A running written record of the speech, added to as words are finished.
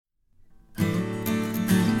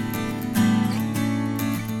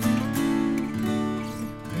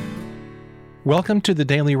Welcome to the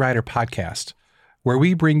Daily Writer Podcast, where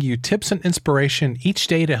we bring you tips and inspiration each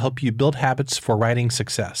day to help you build habits for writing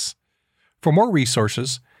success. For more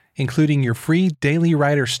resources, including your free Daily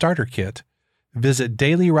Writer Starter Kit, visit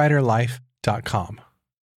dailywriterlife.com.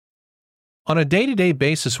 On a day-to-day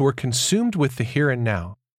basis, we're consumed with the here and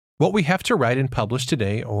now, what we have to write and publish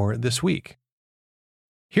today or this week.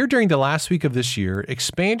 Here during the last week of this year,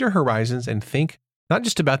 expand your horizons and think not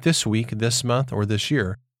just about this week, this month, or this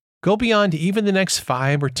year. Go beyond even the next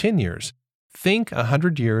 5 or 10 years. Think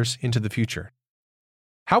 100 years into the future.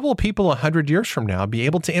 How will people 100 years from now be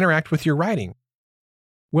able to interact with your writing?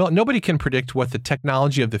 Well, nobody can predict what the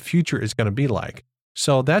technology of the future is going to be like.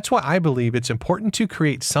 So that's why I believe it's important to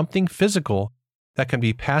create something physical that can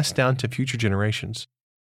be passed down to future generations.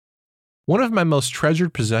 One of my most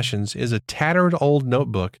treasured possessions is a tattered old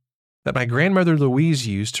notebook that my grandmother Louise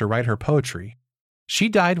used to write her poetry. She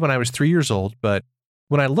died when I was 3 years old, but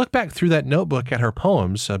when I look back through that notebook at her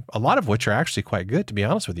poems, a lot of which are actually quite good, to be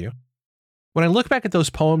honest with you, when I look back at those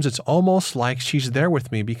poems, it's almost like she's there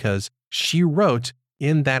with me because she wrote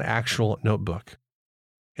in that actual notebook.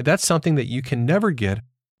 And that's something that you can never get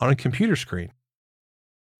on a computer screen.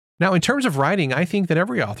 Now, in terms of writing, I think that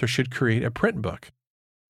every author should create a print book.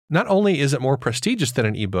 Not only is it more prestigious than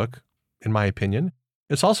an ebook, in my opinion,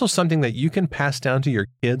 it's also something that you can pass down to your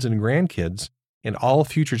kids and grandkids and all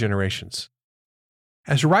future generations.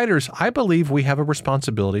 As writers, I believe we have a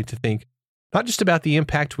responsibility to think not just about the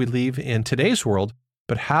impact we leave in today's world,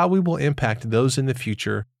 but how we will impact those in the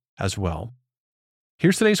future as well.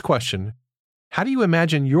 Here's today's question. How do you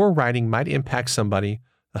imagine your writing might impact somebody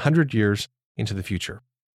 100 years into the future?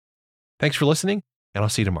 Thanks for listening, and I'll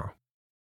see you tomorrow.